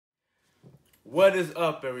What is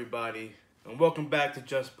up, everybody, and welcome back to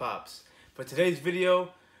Just Pops. For today's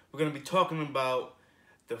video, we're going to be talking about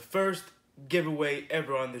the first giveaway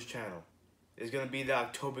ever on this channel. It's going to be the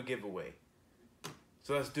October giveaway.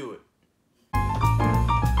 So let's do it.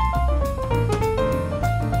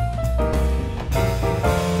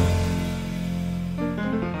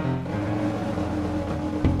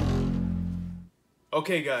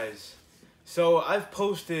 Okay guys, so I've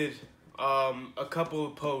posted a couple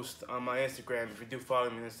of posts on my Instagram, if you do follow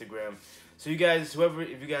me on Instagram. So you guys,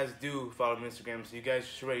 if you guys do follow me on Instagram, so you guys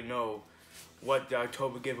should already know what the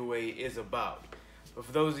October giveaway is about. But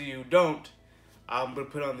for those of you who don't, I'm going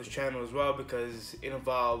to put it on this channel as well because it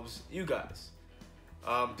involves you guys.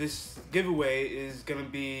 This giveaway is going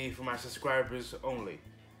to be for my subscribers only.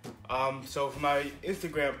 So for my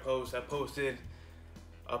Instagram post, I posted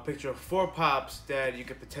a picture of 4 pops that you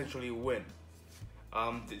could potentially win.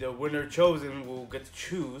 The winner chosen will get to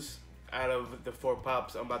choose out of the 4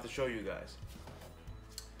 pops I'm about to show you guys.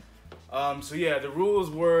 So yeah, the rules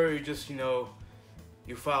were you just,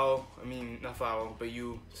 you follow, not follow, but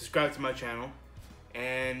you subscribe to my channel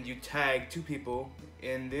and you tag 2 people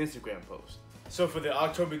in the Instagram post. So for the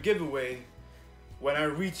October giveaway, when I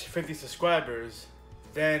reach 50 subscribers,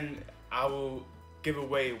 then I will give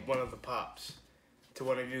away one of the pops to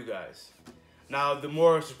one of you guys. Now, the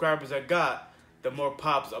more subscribers I got, the more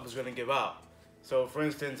pops I was going to give out. So for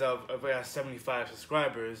instance, if I got 75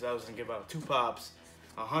 subscribers, I was going to give out 2 pops,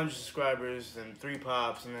 100 subscribers, and 3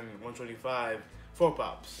 pops, and then 125, 4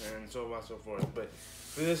 pops, and so on and so forth. But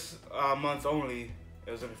for this month only,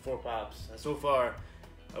 it was only 4 pops. And so far,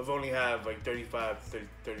 I've only have like 35,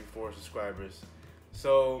 34 subscribers.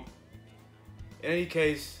 So in any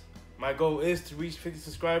case, my goal is to reach 50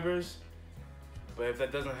 subscribers. But if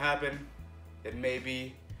that doesn't happen, then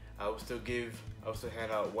maybe I will still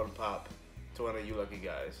hand out 1 pop to one of you lucky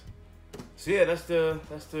guys. So yeah, that's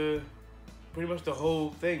pretty much the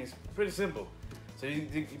whole thing. It's pretty simple. So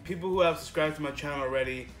the people who have subscribed to my channel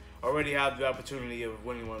already have the opportunity of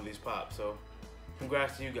winning one of these pops. So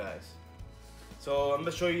congrats to you guys. So I'm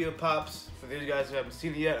gonna show you the pops. For these guys who haven't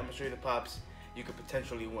seen it yet, I'm gonna show you the pops you could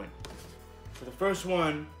potentially win. So the first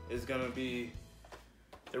one is gonna be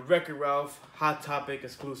the Wreck-It Ralph Hot Topic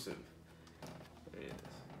exclusive. There it is.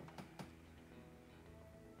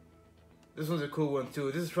 This one's a cool one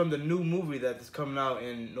too. This is from the new movie that is coming out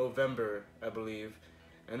in November, I believe.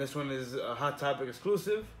 And this one is a Hot Topic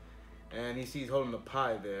exclusive. And he's holding the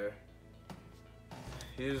pie there.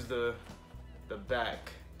 Here's the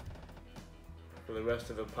back for the rest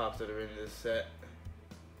of the pops that are in this set.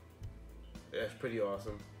 That's pretty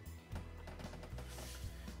awesome.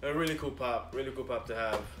 A really cool pop to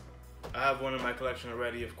have. I have one in my collection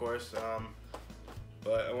already, of course,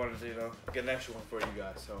 but I wanted to, get an extra one for you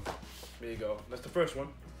guys. So there you go. That's the first one.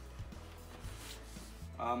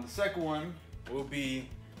 The second one will be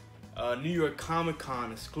a New York Comic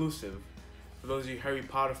Con exclusive. For those of you Harry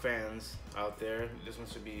Potter fans out there, this one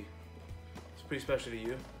it's pretty special to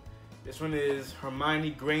you. This one is Hermione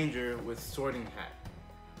Granger with Sorting Hat.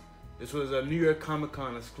 This was a New York Comic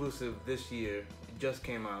Con exclusive this year. It just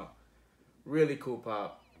came out. Really cool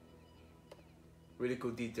pop. Really cool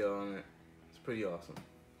detail on it. It's pretty awesome.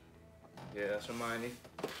 Yeah, that's Hermione.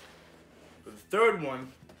 For the third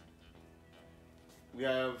one, we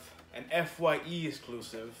have an FYE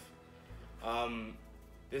exclusive.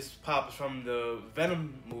 This pop is from the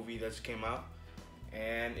Venom movie that just came out,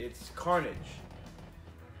 and it's Carnage.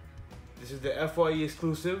 This is the FYE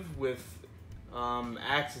exclusive with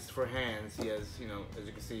axes for hands. He has, as you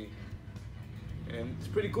can see, and it's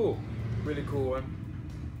pretty cool. Really cool one.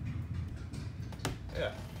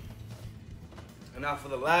 Yeah. And now for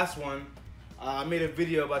the last one, I made a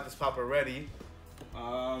video about this pop already,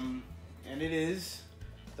 and it is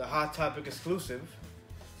the Hot Topic exclusive,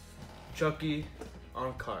 Chucky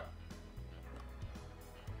on cart.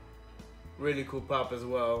 Really cool pop as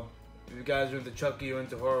well. If you guys are into Chucky or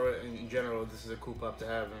into horror in general, this is a cool pop to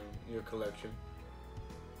have in your collection.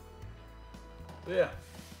 But yeah.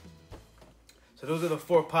 So those are the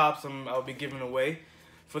 4 pops I'll be giving away.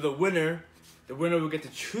 For the winner will get to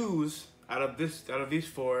choose out of these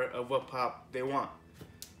 4 of what pop they want.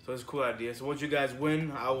 So it's a cool idea. So once you guys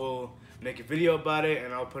win, I will make a video about it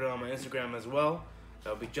and I'll put it on my Instagram as well.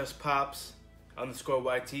 That'll be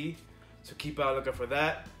justpops_YT. So keep out looking for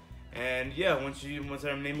that. And yeah, once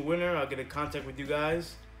I name a winner, I'll get in contact with you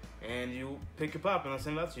guys and you pick your pop and I'll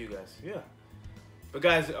send it out to you guys. Yeah. But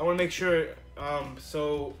guys, I want to make sure,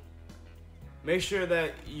 so make sure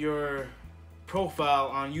that your profile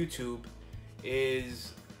on YouTube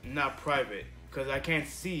is not private, because I can't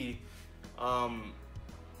see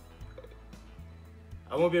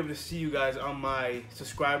I won't be able to see you guys on my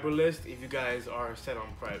subscriber list if you guys are set on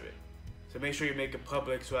private. So make sure you make it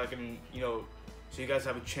public so I can, so you guys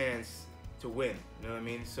have a chance to win. You know what I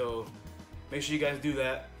mean? So make sure you guys do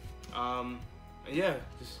that. And yeah,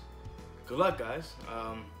 just good luck, guys.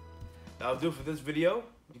 That'll do it for this video.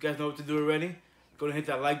 You guys know what to do already. Go and hit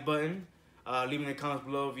that like button. Leave in the comments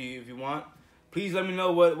below if you want. Please let me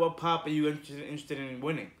know what pop are you interested in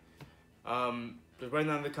winning. Just write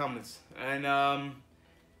down in the comments. And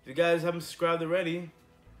if you guys haven't subscribed already,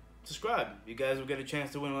 subscribe. You guys will get a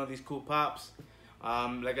chance to win one of these cool pops.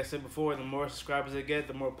 Like I said before, the more subscribers I get,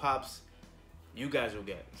 the more pops you guys will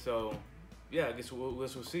get. So yeah, I guess we'll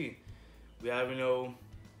see. We have,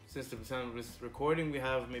 since the time of this recording, we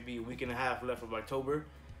have maybe a week and a half left of October.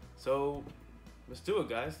 So let's do it,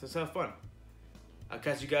 guys. Let's have fun. I'll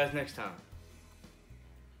catch you guys next time.